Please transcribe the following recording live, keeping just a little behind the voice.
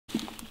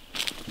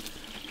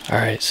All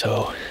right,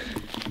 so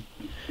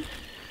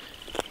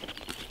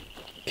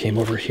came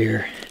over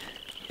here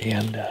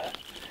and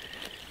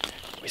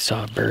we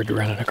saw a bird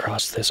running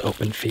across this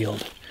open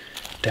field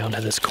down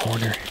to this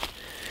corner.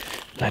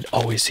 And I'd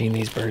always seen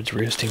these birds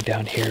roosting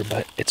down here,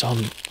 but it's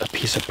on a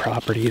piece of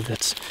property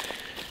that's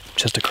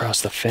just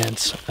across the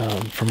fence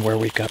from where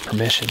we've got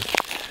permission.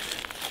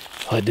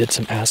 Well, I did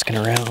some asking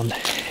around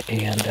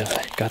and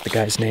got the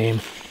guy's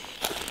name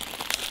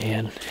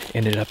and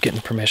ended up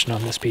getting permission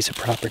on this piece of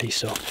property.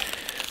 So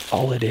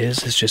all it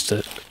is just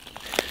a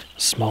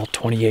small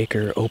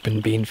 20-acre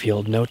open bean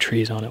field, no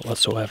trees on it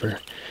whatsoever.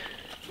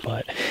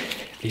 But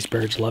these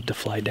birds love to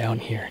fly down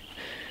here,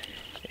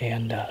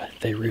 and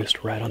they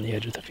roost right on the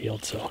edge of the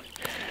field. So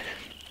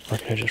we're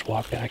gonna just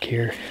walk back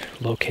here,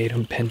 locate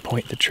them,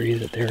 pinpoint the tree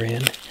that they're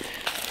in,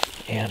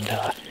 and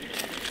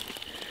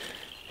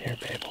here,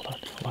 babe, hold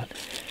on.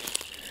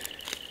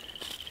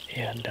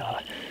 And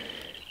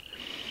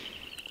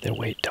then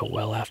wait till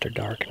well after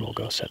dark, and we'll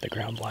go set the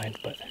ground blind,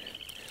 but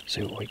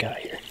see what we got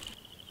here.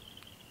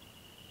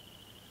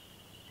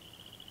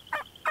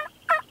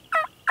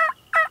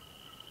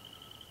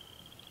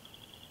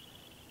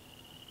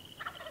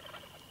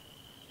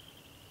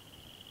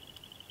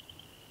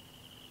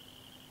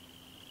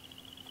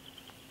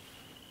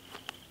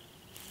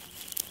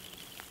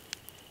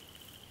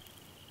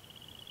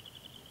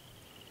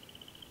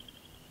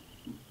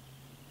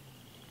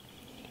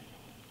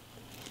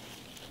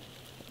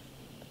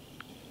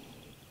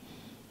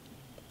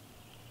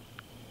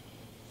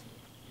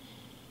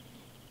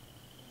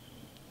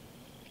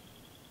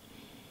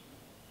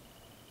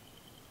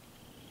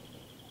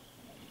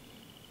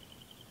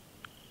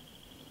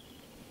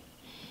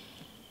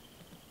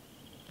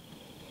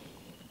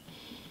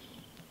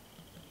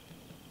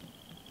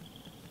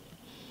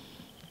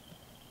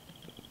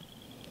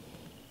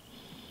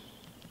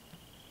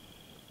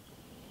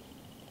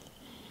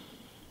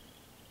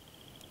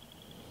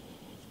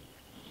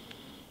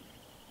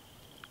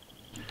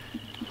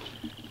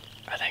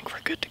 I think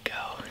we're good to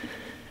go.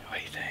 What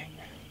do you think?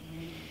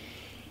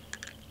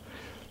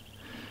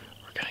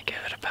 We're gonna give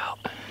it about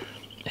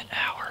an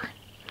hour,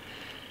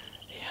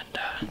 and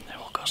then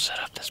we'll go set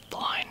up this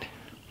blind.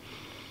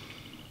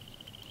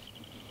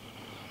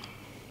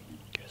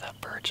 Give that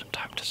bird some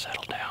time to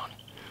settle down.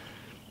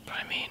 But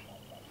I mean,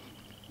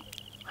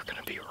 we're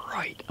gonna be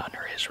right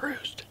under his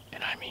roost,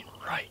 and I mean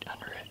right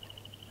under it.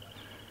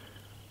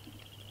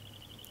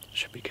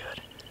 Should be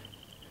good.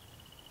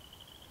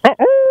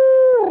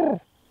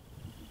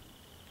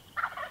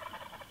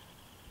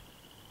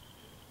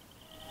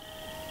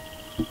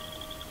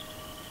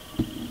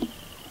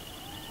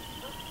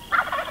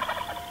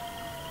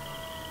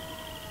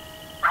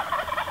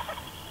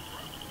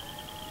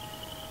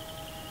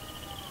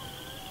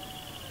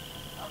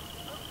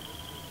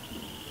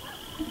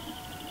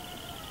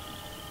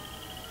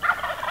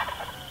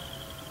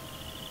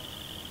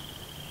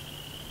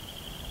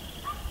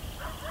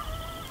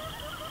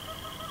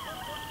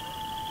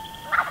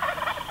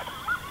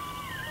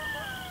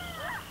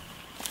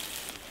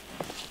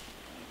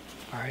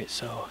 Alright,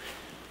 so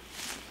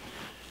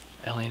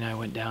Ellie and I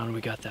went down.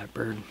 We got that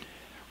bird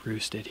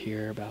roosted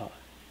here about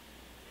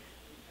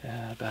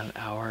an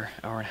hour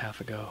and a half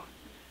ago.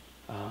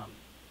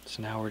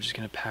 So now we're just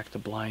going to pack the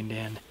blind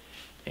in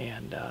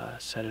and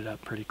set it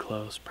up pretty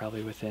close,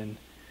 probably within,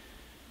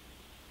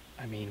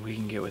 I mean, we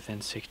can get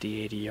within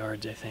 60, 80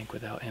 yards, I think,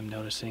 without him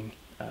noticing.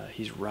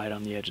 He's right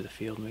on the edge of the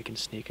field, and we can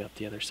sneak up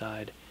the other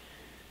side,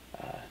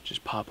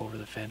 just pop over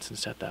the fence and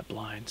set that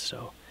blind.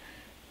 So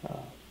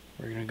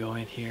we're gonna go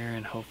in here,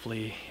 and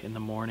hopefully in the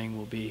morning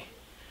we'll be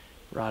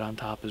right on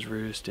top of his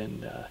roost,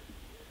 and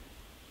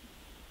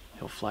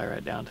he'll fly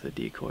right down to the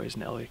decoys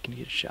and Elliot can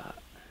get a shot.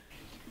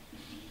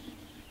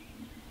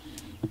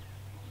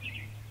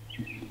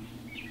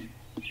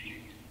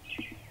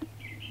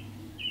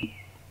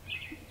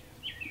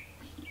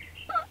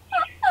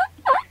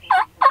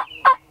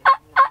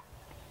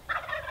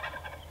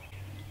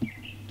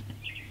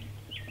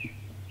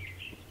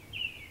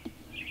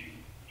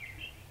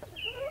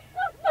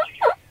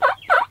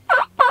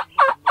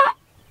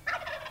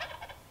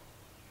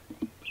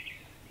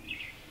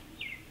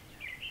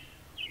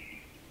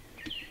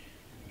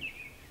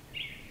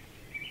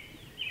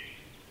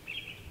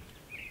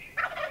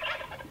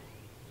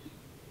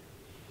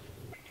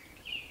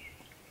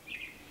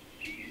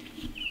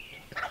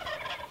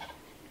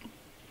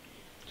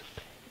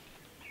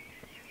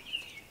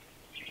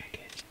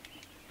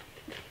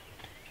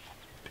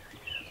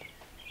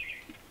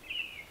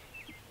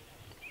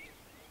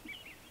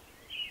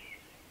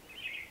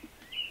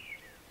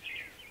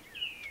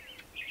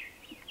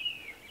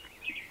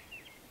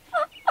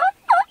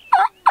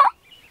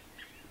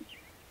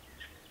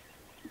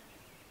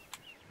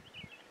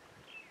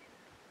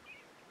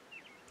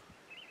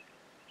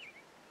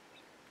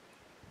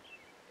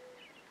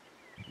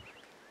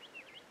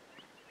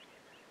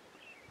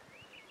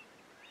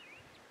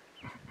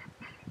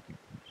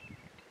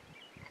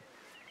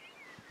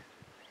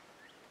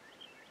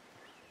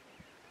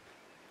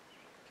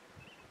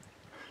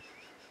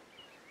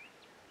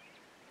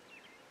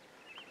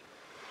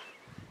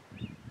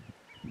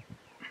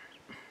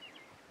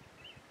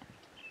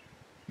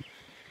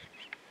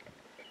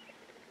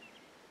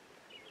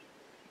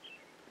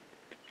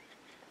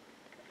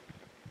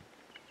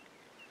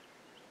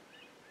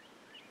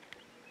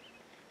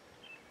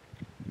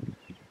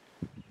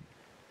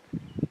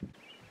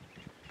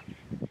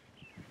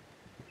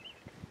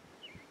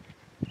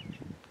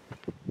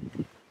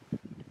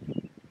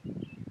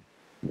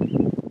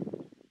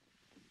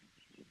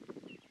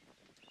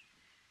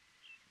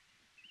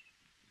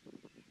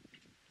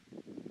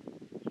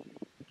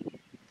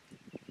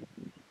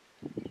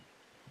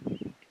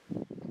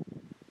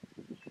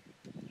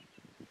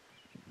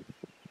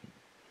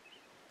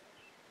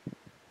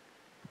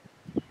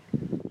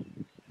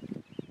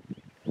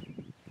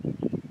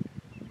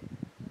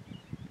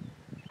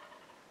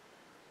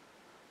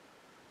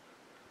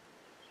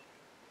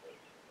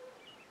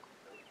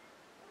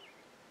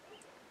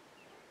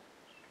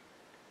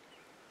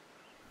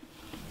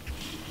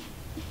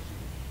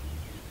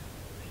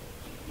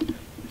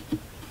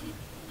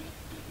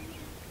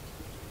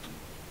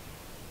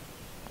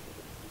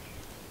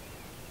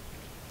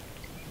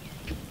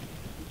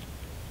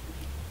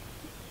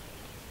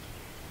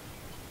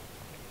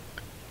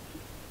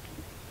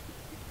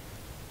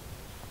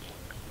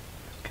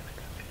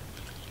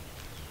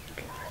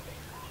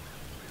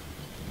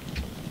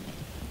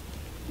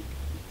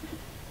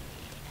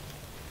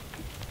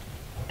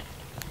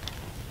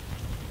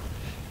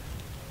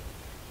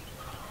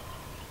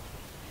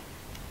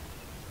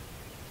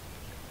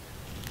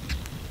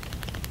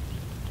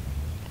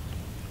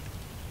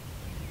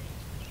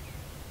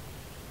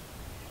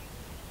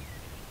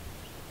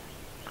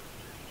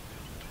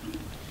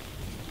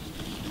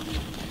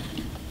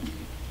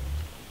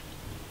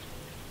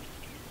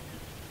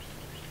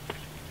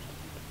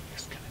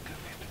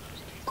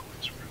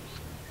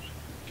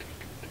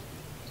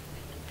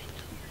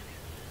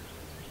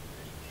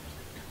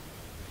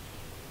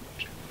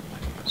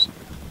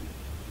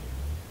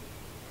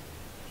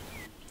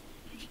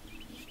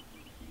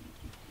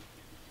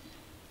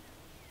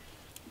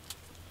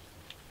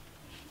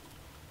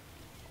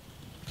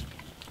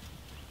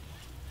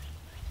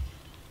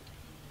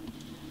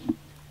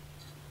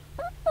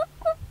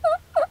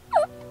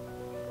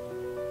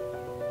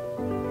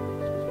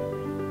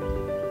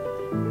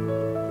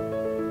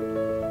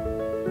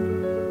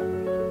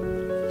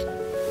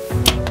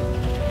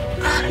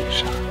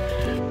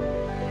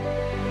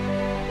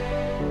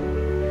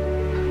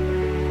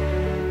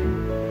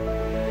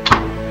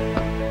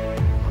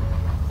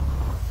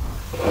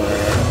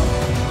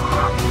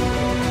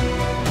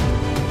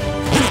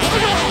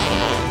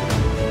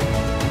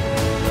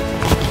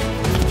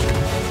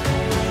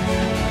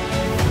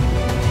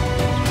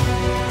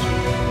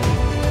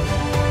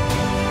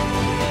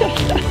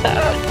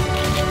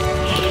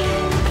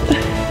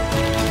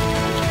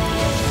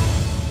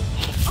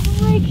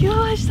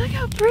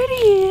 how pretty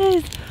he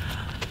is.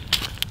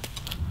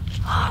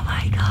 Oh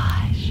my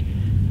gosh.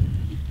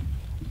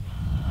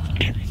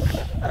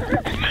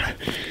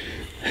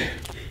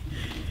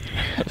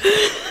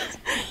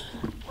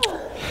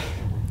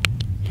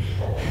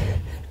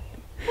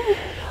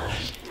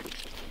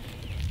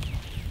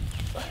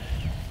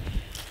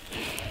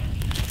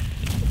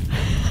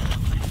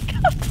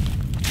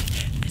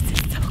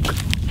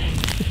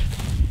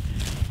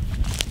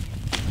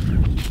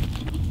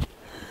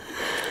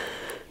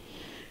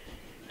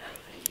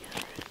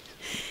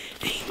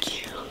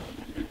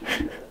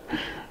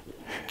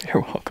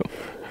 You're welcome.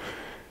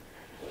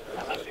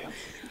 I love you.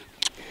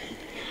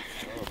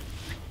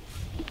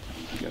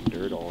 Got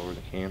dirt all over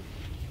the can.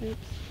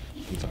 Oops.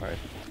 It's alright.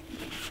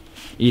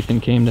 Ethan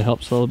came to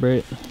help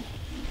celebrate.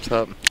 What's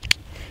up?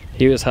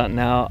 He was hunting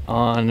out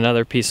on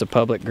another piece of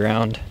public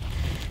ground.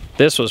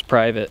 This was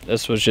private.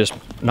 This was just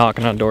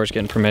knocking on doors,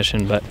 getting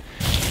permission, but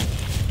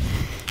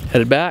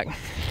headed back.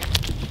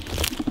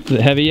 Is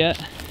it heavy yet?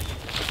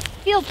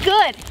 Feels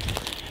good.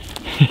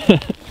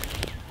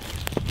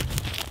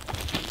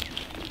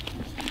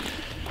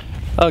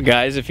 Oh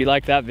guys, if you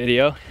like that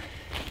video,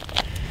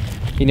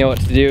 you know what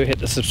to do. Hit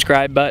the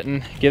subscribe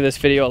button, give this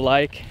video a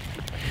like.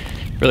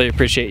 Really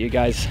appreciate you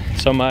guys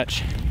so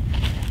much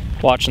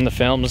watching the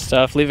film and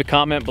stuff. Leave a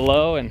comment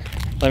below and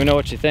let me know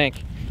what you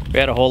think. We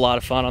had a whole lot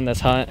of fun on this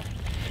hunt.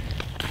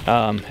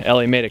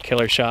 Ellie made a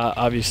killer shot,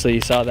 obviously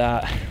you saw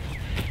that.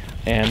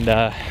 And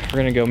we're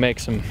gonna go make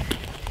some,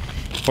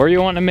 what are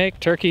you wanting to make?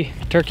 Turkey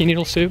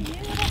noodle soup?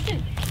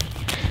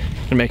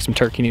 Gonna make some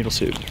turkey noodle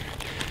soup.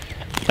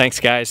 Thanks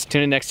guys,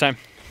 tune in next time.